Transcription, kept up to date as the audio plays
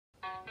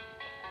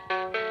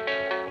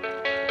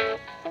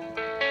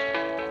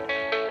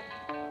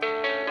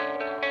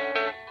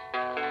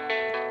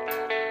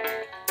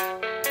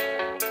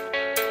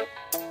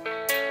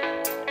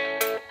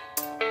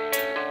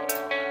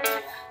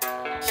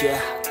Yeah,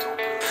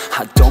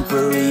 I don't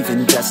believe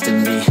in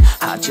destiny,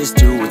 I just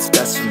do what's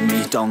best for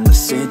me. Don't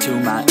listen to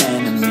my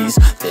enemies,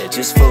 they're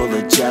just full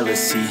of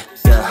jealousy.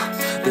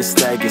 Yeah, this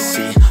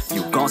legacy,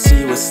 you gon'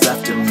 see what's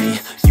left of me.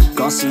 You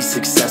gon' see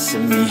success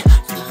in me,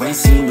 you ain't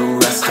seen the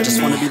rest of me. I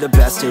just wanna be the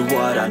best at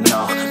what I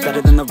know,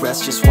 better than the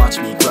rest, just watch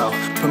me grow.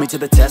 Put me to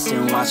the test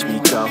and watch me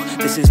go.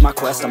 This is my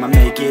quest, I'ma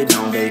make it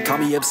known. They call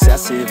me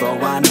obsessive, oh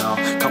I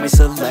know. Call me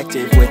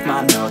selective with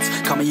my notes,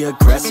 call me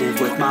aggressive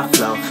with my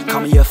flow,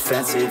 call me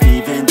offensive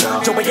even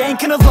though yo, I ain't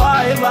gonna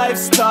lie,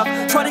 life's tough.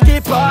 Try to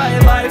get by,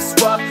 life's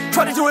rough.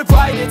 Try to do it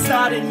right, it's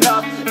not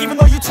enough. Even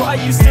though you try,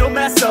 you still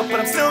mess up.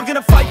 But I'm still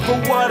gonna fight for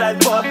what I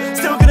love,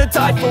 still gonna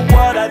die for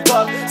what I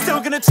love,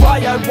 still gonna try,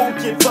 I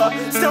won't give up,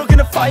 still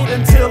gonna fight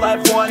until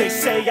I've won. They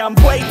say I'm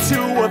way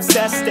too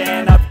obsessed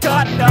and I've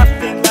got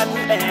nothing left,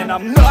 and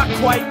I'm not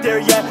quite there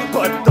yet,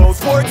 but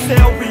those words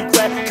they'll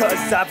regret,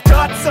 cause I've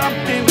got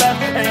something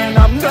left and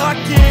I'm not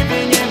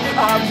giving in.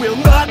 I will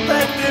not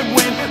let them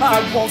win,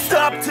 I won't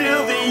stop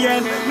till the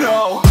end,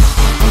 no.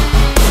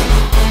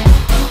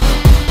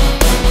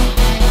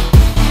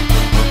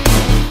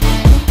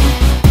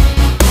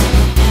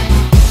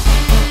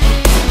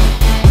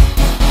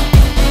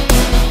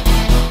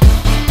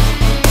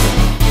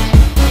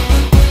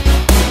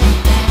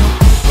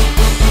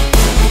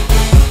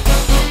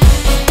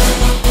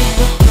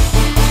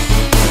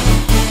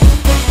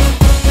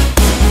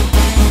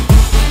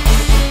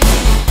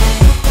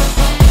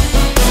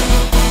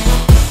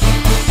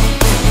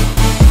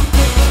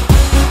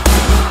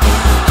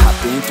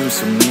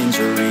 Some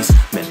injuries,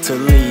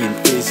 mentally and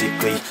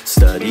physically.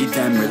 Studied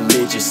them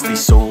religiously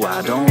so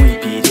I don't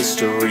repeat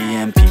history.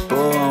 And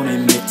people won't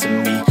admit to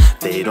me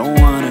they don't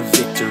want a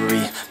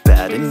victory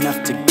bad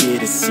enough to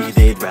get a C.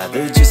 They'd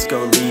rather just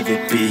go leave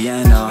it be.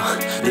 And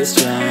this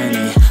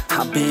journey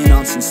I've been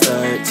on since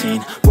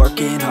 13,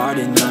 working hard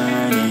and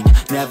learning,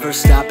 never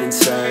stopping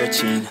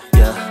searching.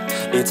 Yeah,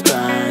 it's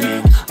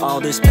burning,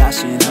 all this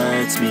passion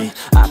hurts me.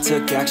 I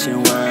took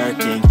action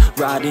working,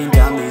 writing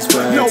down these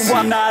words. No,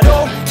 I'm not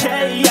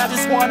okay, I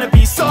just wanna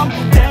be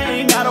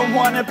something. I don't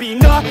wanna be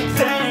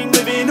nothing,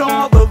 living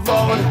all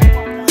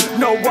alone.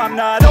 No, I'm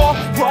not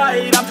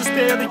alright, I'm just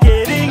barely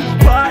getting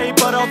by.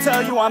 But I'll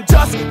tell you I'm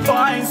just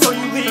fine, so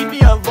you leave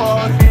me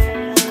alone.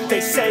 They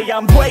say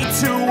I'm way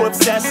too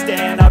obsessed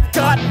and I've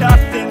got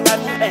nothing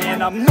left,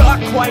 and I'm not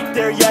quite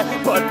there yet,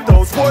 but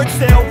those words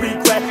they'll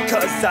regret,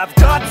 cause I've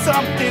got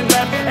something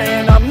left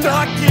and I'm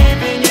not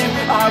giving in.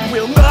 I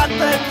will not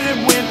let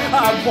them win,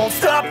 I won't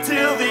stop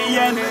till the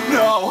end,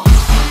 no.